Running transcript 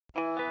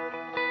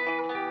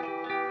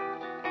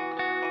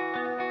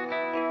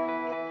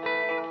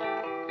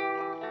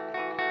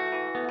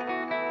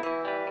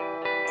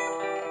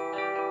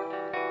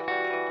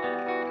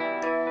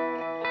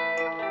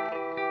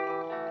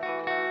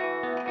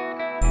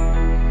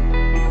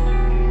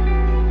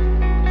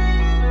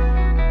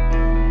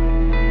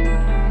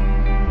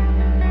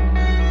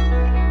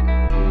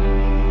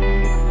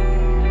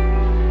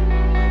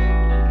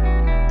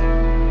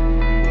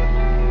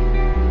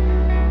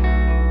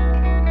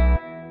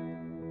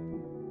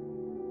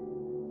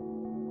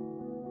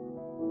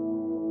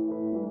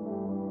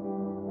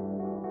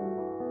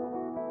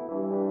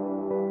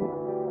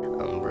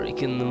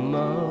breaking the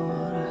mold.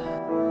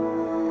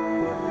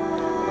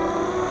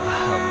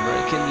 I'm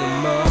breaking the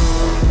mold.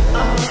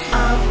 Oh,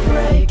 I'm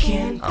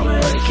breaking the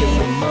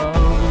mold.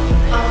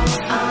 Oh,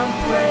 I'm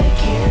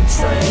breaking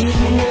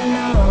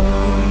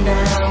alone.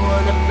 Now I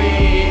wanna be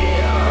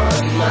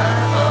on my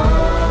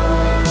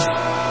own.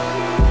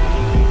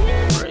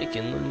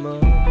 Breaking the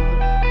mold.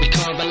 We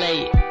can't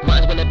relate.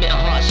 Mine's been a bit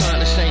hard, it's not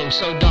the same.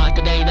 So dark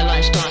today, the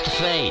light starts to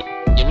fade.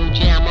 You're all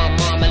jam on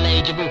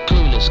marmalade, you're all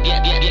clueless.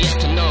 Get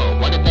to know.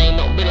 Why did they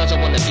not realize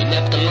I wanna be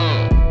left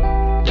alone?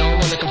 Don't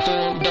wanna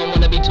conform, don't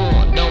wanna be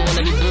torn, don't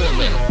wanna be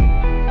boring.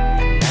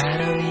 And I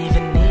don't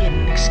even need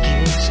an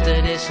excuse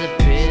to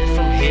disappear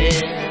from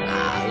here.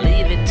 I'll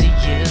leave it to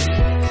you.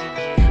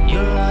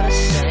 You're all the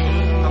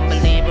same,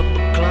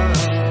 unbelievable clown.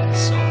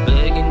 So I'm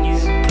begging you,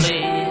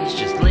 please,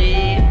 just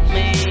leave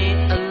me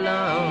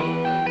alone.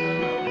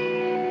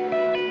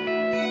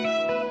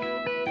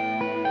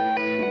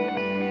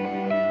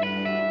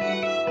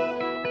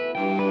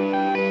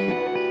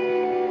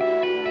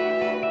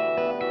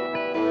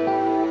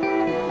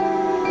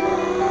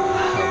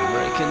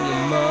 Breaking the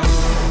mold.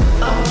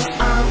 Oh,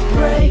 I'm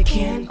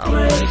breaking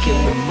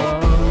the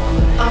mold.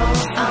 Oh,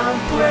 I'm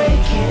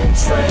breaking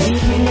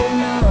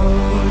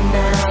alone.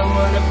 Now I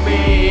wanna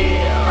be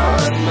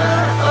on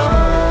my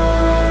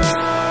own.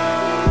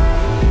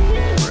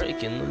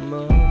 Breaking the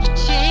mold. Your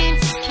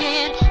chains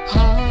can't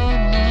hold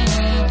me,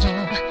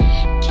 you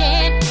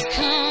can't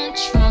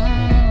control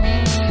me.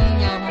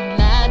 I won't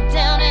lie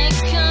down and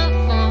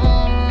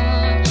conform.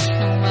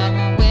 No, I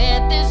won't wear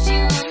this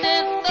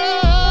uniform.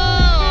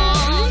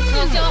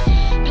 'Cause you're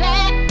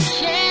black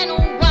and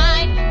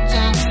white,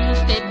 don't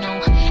fit, no.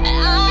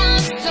 I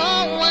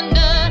don't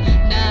wonder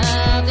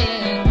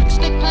nothing.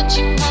 Expect what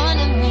you want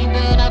of me,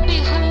 but I'll be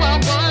who I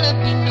wanna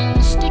be. No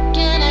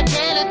mistaken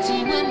identity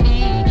with me,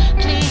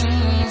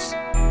 please.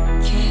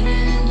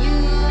 Can you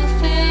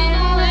feel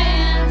the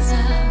winds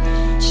of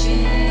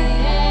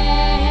change?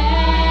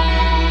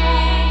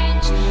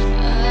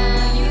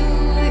 Are you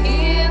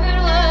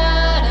hearing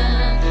what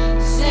I'm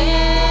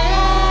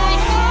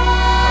saying?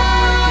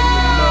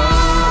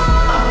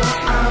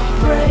 I'm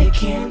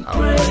breaking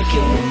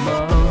the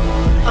mold.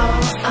 Oh,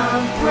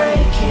 I'm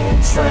breaking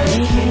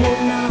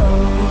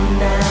alone.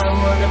 Now I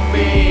wanna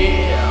be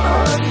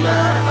on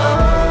my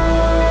own.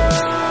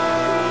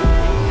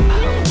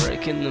 I'm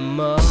breaking the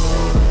mold.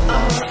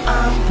 Oh,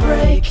 I'm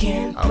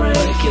breaking the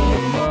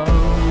mold.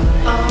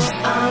 Oh,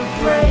 I'm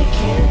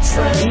breaking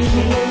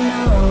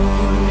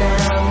alone.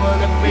 Now I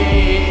wanna be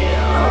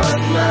on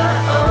my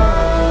own.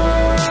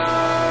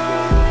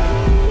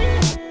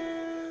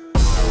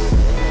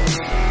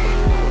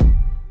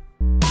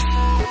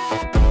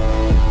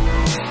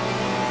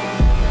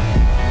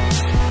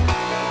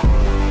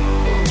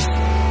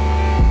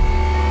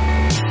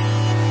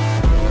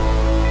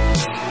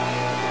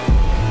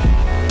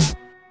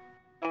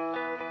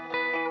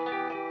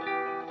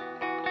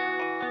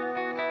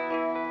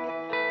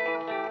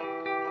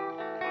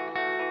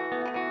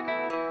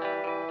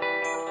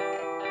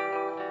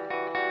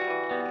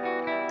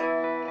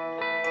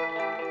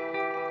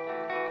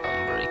 I'm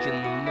breaking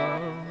the mold.